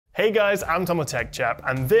Hey guys, I'm Tom the Tech Chap,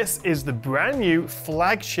 and this is the brand new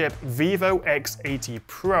flagship Vivo X80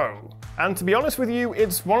 Pro. And to be honest with you,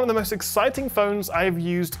 it's one of the most exciting phones I've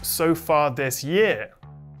used so far this year.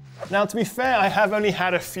 Now, to be fair, I have only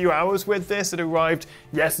had a few hours with this. It arrived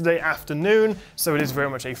yesterday afternoon, so it is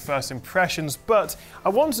very much a first impressions, but I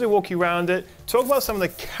wanted to walk you around it, talk about some of the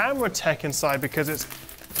camera tech inside because it's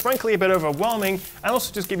frankly a bit overwhelming, and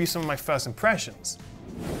also just give you some of my first impressions.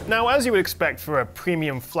 Now, as you would expect for a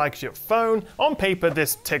premium flagship phone, on paper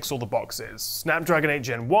this ticks all the boxes. Snapdragon 8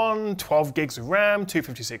 Gen 1, 12 gigs of RAM,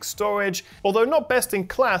 256 storage, although not best in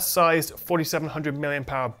class sized 4700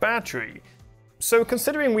 mAh battery. So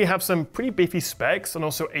considering we have some pretty beefy specs and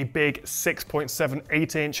also a big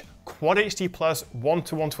 6.78-inch Quad HD Plus 1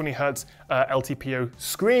 to 120Hz LTPO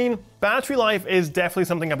screen, battery life is definitely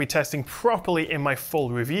something I'll be testing properly in my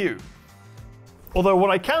full review. Although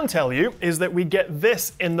what I can tell you is that we get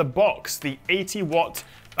this in the box, the 80-watt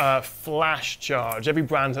flash charge. Every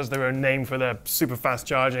brand has their own name for their super fast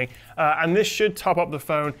charging, and this should top up the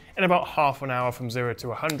phone in about half an hour from 0 to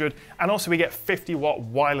 100, and also we get 50-watt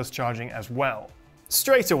wireless charging as well.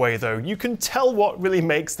 Straight away though, you can tell what really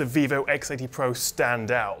makes the Vivo X80 Pro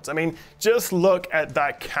stand out. I mean, just look at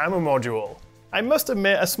that camera module. I must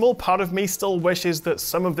admit, a small part of me still wishes that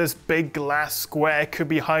some of this big glass square could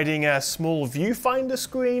be hiding a small viewfinder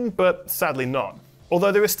screen, but sadly not.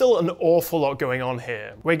 Although there is still an awful lot going on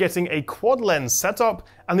here. We're getting a quad lens setup,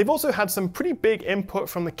 and they've also had some pretty big input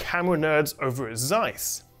from the camera nerds over at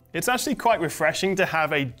Zeiss. It's actually quite refreshing to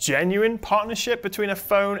have a genuine partnership between a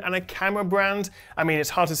phone and a camera brand. I mean, it's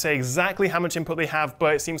hard to say exactly how much input they have,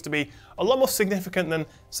 but it seems to be a lot more significant than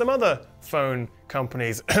some other phone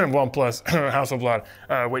companies, OnePlus,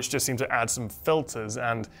 Hasselblad, which just seem to add some filters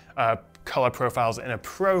and color profiles in a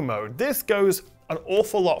pro mode. This goes an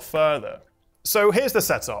awful lot further. So here's the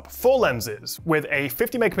setup. 4 lenses with a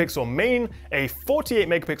 50 megapixel main, a 48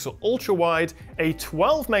 megapixel ultra wide, a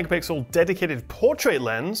 12 megapixel dedicated portrait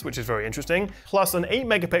lens, which is very interesting, plus an 8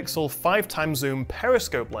 megapixel 5x zoom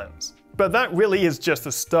periscope lens. But that really is just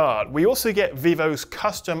the start. We also get Vivo's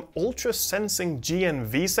custom ultra sensing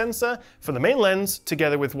GNV sensor for the main lens,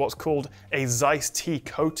 together with what's called a Zeiss T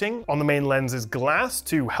coating on the main lens's glass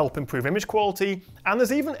to help improve image quality. And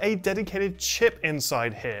there's even a dedicated chip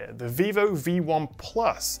inside here, the Vivo V1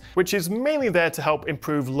 Plus, which is mainly there to help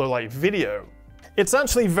improve low light video. It's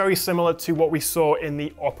actually very similar to what we saw in the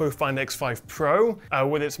Oppo Find X5 Pro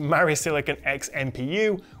with its Silicon X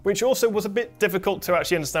NPU, which also was a bit difficult to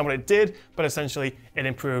actually understand what it did, but essentially it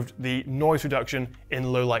improved the noise reduction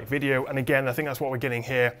in low light video. And again, I think that's what we're getting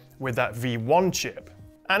here with that V1 chip.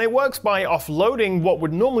 And it works by offloading what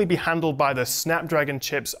would normally be handled by the Snapdragon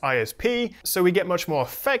chip's ISP, so we get much more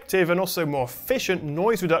effective and also more efficient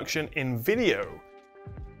noise reduction in video.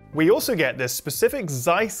 We also get this specific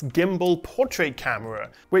Zeiss gimbal portrait camera,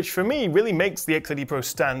 which for me really makes the X80 Pro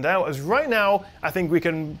stand out, as right now I think we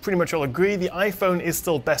can pretty much all agree the iPhone is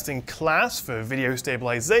still best in class for video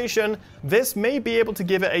stabilization. This may be able to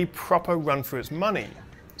give it a proper run for its money.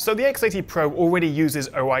 So the X80 Pro already uses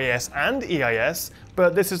OIS and EIS,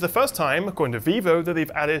 but this is the first time, according to Vivo, that they've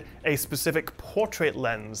added a specific portrait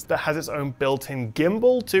lens that has its own built-in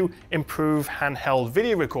gimbal to improve handheld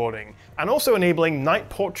video recording, and also enabling night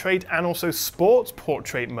portrait and also sports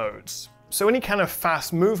portrait modes. So any kind of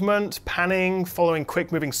fast movement, panning, following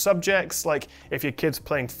quick moving subjects, like if your kid's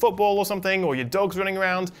playing football or something, or your dog's running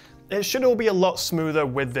around, it should all be a lot smoother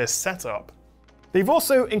with this setup. They've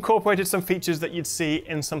also incorporated some features that you'd see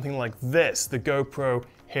in something like this, the GoPro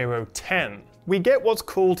Hero 10. We get what's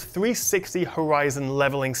called 360 horizon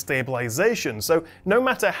leveling stabilization, so no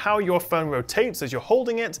matter how your phone rotates as you're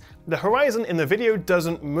holding it, the horizon in the video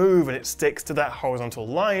doesn't move and it sticks to that horizontal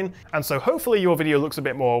line, and so hopefully your video looks a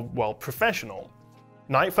bit more, well, professional.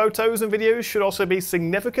 Night photos and videos should also be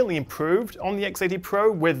significantly improved on the X80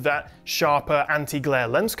 Pro with that sharper anti-glare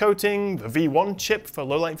lens coating, the V1 chip for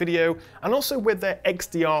low-light video, and also with their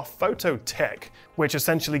XDR photo tech, which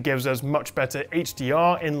essentially gives us much better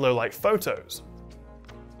HDR in low-light photos.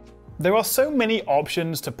 There are so many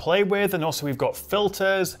options to play with, and also we've got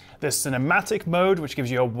filters, there's cinematic mode, which gives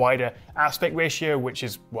you a wider aspect ratio, which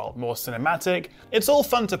is, well, more cinematic. It's all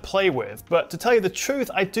fun to play with, but to tell you the truth,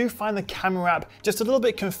 I do find the camera app just a little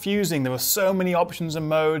bit confusing. There are so many options and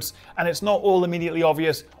modes, and it's not all immediately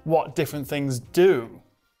obvious what different things do.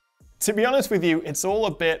 To be honest with you, it's all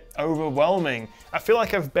a bit overwhelming. I feel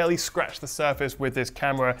like I've barely scratched the surface with this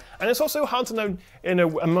camera, and it's also hard to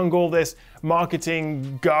know, among all this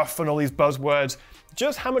marketing guff and all these buzzwords,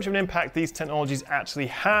 just how much of an impact these technologies actually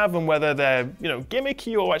have and whether they're,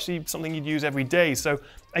 gimmicky or actually something you'd use every day. So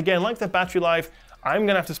again, like the battery life, I'm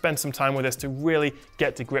gonna have to spend some time with this to really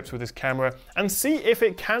get to grips with this camera and see if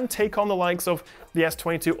it can take on the likes of the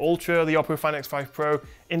S22 Ultra, the Oppo Find X5 Pro,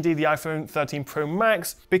 indeed the iPhone 13 Pro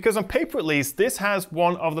Max, because on paper at least, this has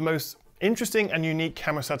one of the most interesting and unique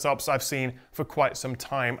camera setups I've seen for quite some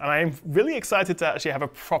time, and I'm really excited to actually have a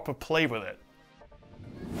proper play with it.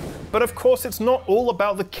 But of course, it's not all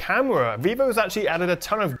about the camera. Vivo's actually added a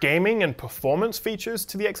ton of gaming and performance features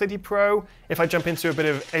to the X80 Pro. If I jump into a bit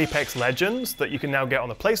of Apex Legends that you can now get on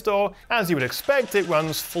the Play Store, as you would expect, it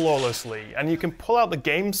runs flawlessly, and you can pull out the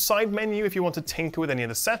games side menu if you want to tinker with any of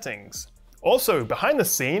the settings. Also, behind the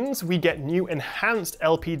scenes, we get new enhanced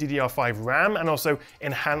LPDDR5 RAM and also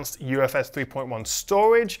enhanced UFS 3.1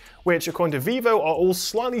 storage, which according to Vivo are all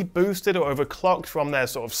slightly boosted or overclocked from their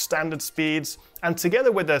sort of standard speeds. And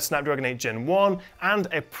together with their Snapdragon 8 Gen 1 and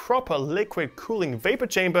a proper liquid cooling vapor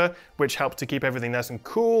chamber, which helps to keep everything nice and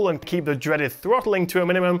cool and keep the dreaded throttling to a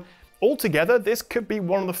minimum, altogether this could be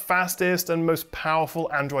one of the fastest and most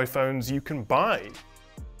powerful Android phones you can buy.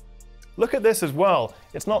 Look at this as well.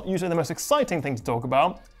 It's not usually the most exciting thing to talk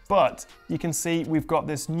about, but you can see we've got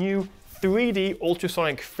this new 3D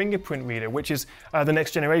ultrasonic fingerprint reader, which is the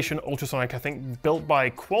next generation ultrasonic, I think, built by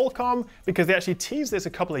Qualcomm, because they actually teased this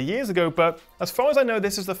a couple of years ago, but as far as I know,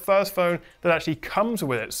 this is the first phone that actually comes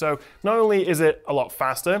with it. So not only is it a lot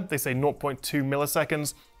faster, they say 0.2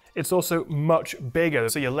 milliseconds, it's also much bigger,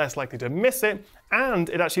 so you're less likely to miss it, and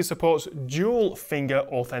it actually supports dual finger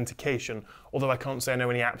authentication, although I can't say I know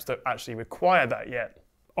any apps that actually require that yet.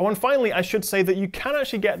 Oh, and finally, I should say that you can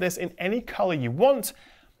actually get this in any color you want,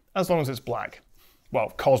 as long as it's black. Well,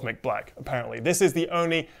 cosmic black, apparently. This is the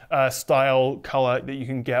only style color that you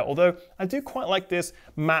can get, although I do quite like this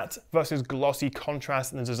matte versus glossy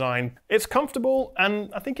contrast in the design. It's comfortable, and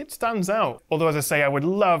I think it stands out. Although, as I say, I would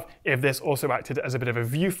love if this also acted as a bit of a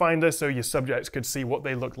viewfinder so your subjects could see what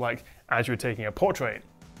they look like as you were taking a portrait.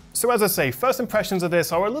 So as I say, first impressions of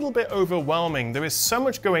this are a little bit overwhelming. There is so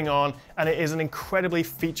much going on, and it is an incredibly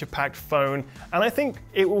feature-packed phone, and I think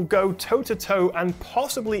it will go toe-to-toe and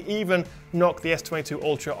possibly even knock the S22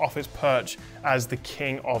 Ultra off its perch as the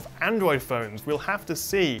king of Android phones. We'll have to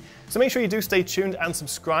see. So make sure you do stay tuned and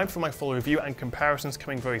subscribe for my full review and comparisons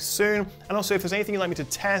coming very soon. And also, if there's anything you'd like me to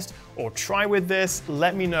test or try with this,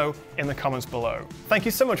 let me know in the comments below. Thank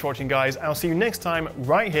you so much for watching, guys. I'll see you next time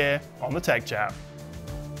right here on the Tech Chat.